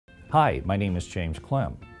Hi, my name is James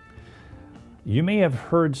Klim. You may have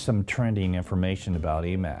heard some trending information about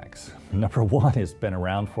e.max. Number one, it's been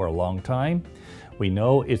around for a long time. We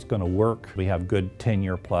know it's going to work. We have good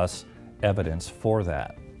 10-year plus evidence for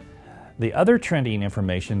that. The other trending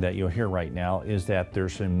information that you'll hear right now is that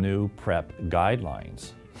there's some new prep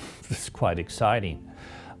guidelines. This is quite exciting.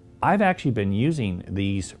 I've actually been using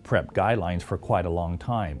these prep guidelines for quite a long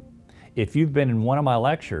time. If you've been in one of my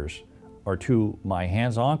lectures or to my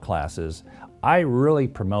hands-on classes, I really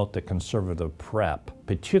promote the conservative prep,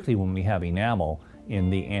 particularly when we have enamel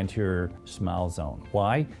in the anterior smile zone.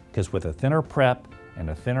 Why? Because with a thinner prep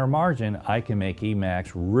and a thinner margin, I can make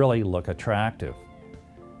e.max really look attractive.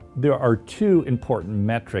 There are two important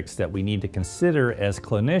metrics that we need to consider as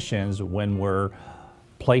clinicians when we're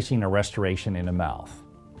placing a restoration in a mouth.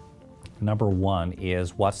 Number one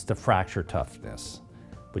is what's the fracture toughness,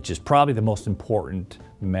 which is probably the most important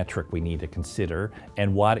metric we need to consider,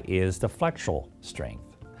 and what is the flexural strength.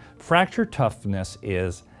 Fracture toughness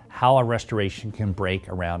is how a restoration can break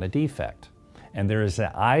around a defect, and there is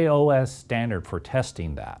an iOS standard for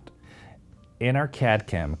testing that. In our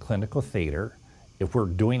CAD/CAM clinical theater, if we're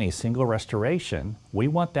doing a single restoration, we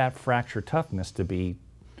want that fracture toughness to be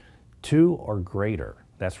 2 or greater.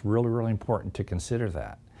 That's really, really important to consider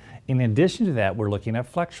that. In addition to that, we're looking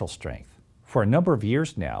at flexural strength. For a number of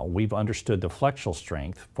years now, we've understood the flexural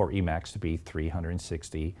strength for e.max to be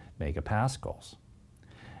 360 megapascals.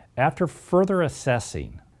 After further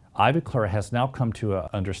assessing, Ivoclar has now come to an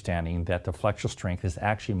understanding that the flexural strength is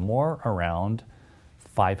actually more around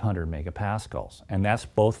 500 megapascals, and that's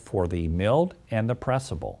both for the milled and the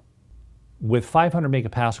pressable. With 500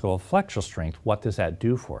 megapascal of flexural strength, what does that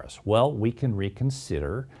do for us? Well, we can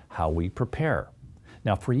reconsider how we prepare.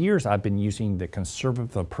 Now, for years, I've been using the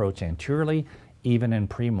conservative approach anteriorly, even in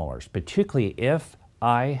premolars, particularly if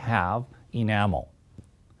I have enamel.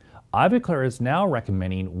 Ivoclar is now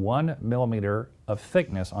recommending 1 millimeter of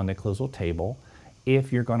thickness on the occlusal table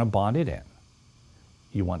if you're going to bond it in.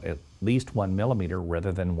 You want at least 1 millimeter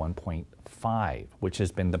rather than 1.5, which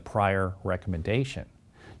has been the prior recommendation.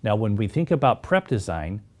 Now, when we think about prep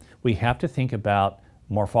design, we have to think about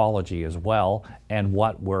morphology as well and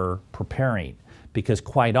what we're preparing. Because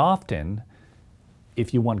quite often,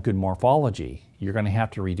 if you want good morphology, you're going to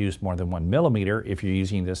have to reduce more than 1 millimeter if you're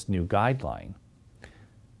using this new guideline.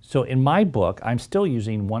 So in my book, I'm still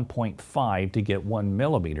using 1.5 to get 1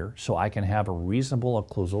 millimeter so I can have a reasonable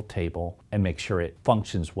occlusal table and make sure it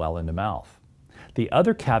functions well in the mouth. The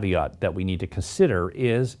other caveat that we need to consider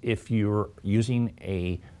is if you're using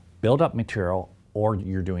a build-up material or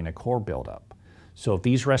you're doing a core build-up. So if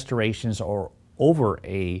these restorations are over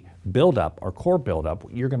a buildup or core buildup,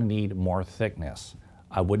 you're going to need more thickness.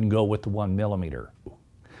 I wouldn't go with the 1 millimeter.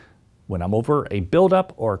 When I'm over a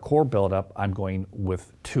buildup or a core buildup, I'm going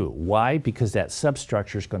with 2. Why? Because that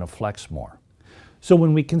substructure is going to flex more. So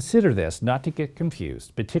when we consider this, not to get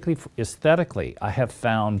confused, particularly aesthetically, I have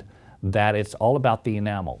found that it's all about the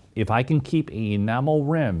enamel. If I can keep an enamel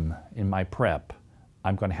rim in my prep,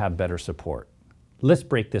 I'm going to have better support. Let's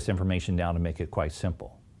break this information down to make it quite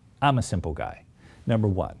simple. I'm a simple guy. Number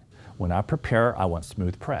one, when I prepare, I want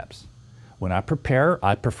smooth preps. When I prepare,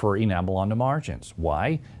 I prefer enamel on the margins.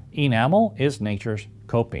 Why? Enamel is nature's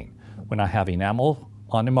coping. When I have enamel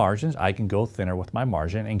on the margins, I can go thinner with my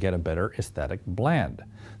margin and get a better aesthetic blend.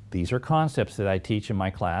 These are concepts that I teach in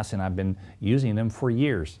my class, and I've been using them for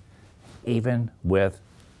years, even with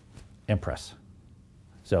Impress.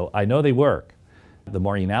 So I know they work. The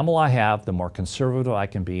more enamel I have, the more conservative I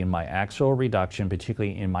can be in my axial reduction,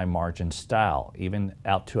 particularly in my margin style, even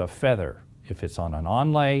out to a feather. If it's on an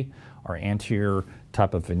onlay or anterior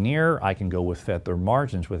type of veneer, I can go with feather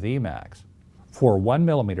margins with e.max. For 1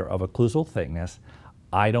 millimeter of occlusal thickness,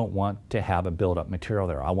 I don't want to have a build-up material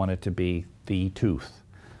there. I want it to be the tooth.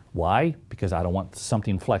 Why? Because I don't want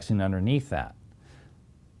something flexing underneath that.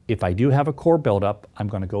 If I do have a core build-up, I'm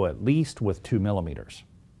going to go at least with 2 millimeters.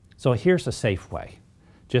 So here's a safe way.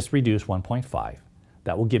 Just reduce 1.5.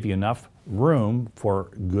 That will give you enough room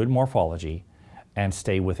for good morphology and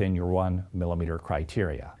stay within your 1 millimeter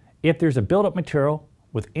criteria. If there's a buildup material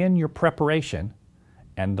within your preparation,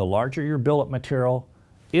 and the larger your buildup material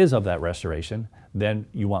is of that restoration, then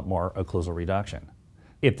you want more occlusal reduction.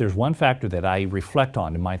 If there's one factor that I reflect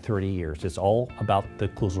on in my 30 years, it's all about the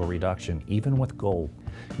occlusal reduction, even with gold.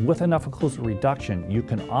 With enough occlusal reduction, you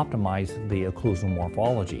can optimize the occlusal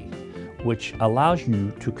morphology, which allows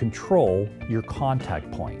you to control your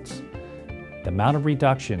contact points. The amount of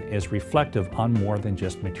reduction is reflective on more than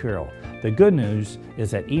just material. The good news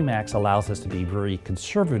is that e.max allows us to be very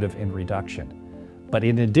conservative in reduction. But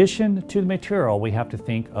in addition to the material, we have to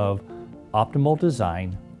think of optimal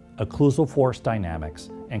design, occlusal force dynamics,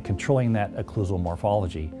 and controlling that occlusal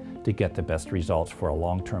morphology to get the best results for a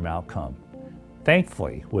long-term outcome.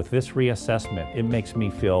 Thankfully, with this reassessment, it makes me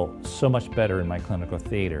feel so much better in my clinical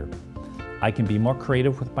theater. I can be more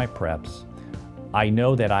creative with my preps. I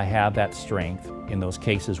know that I have that strength in those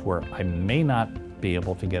cases where I may not be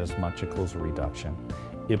able to get as much occlusal reduction.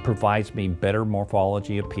 It provides me better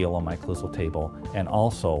morphology appeal on my occlusal table and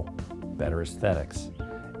also better aesthetics.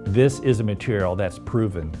 This is a material that's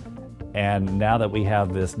proven, and now that we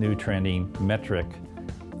have this new trending metric,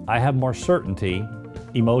 I have more certainty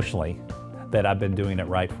emotionally that I've been doing it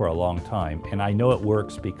right for a long time. And I know it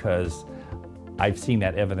works because I've seen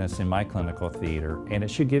that evidence in my clinical theater, and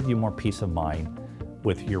it should give you more peace of mind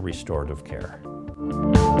with your restorative care.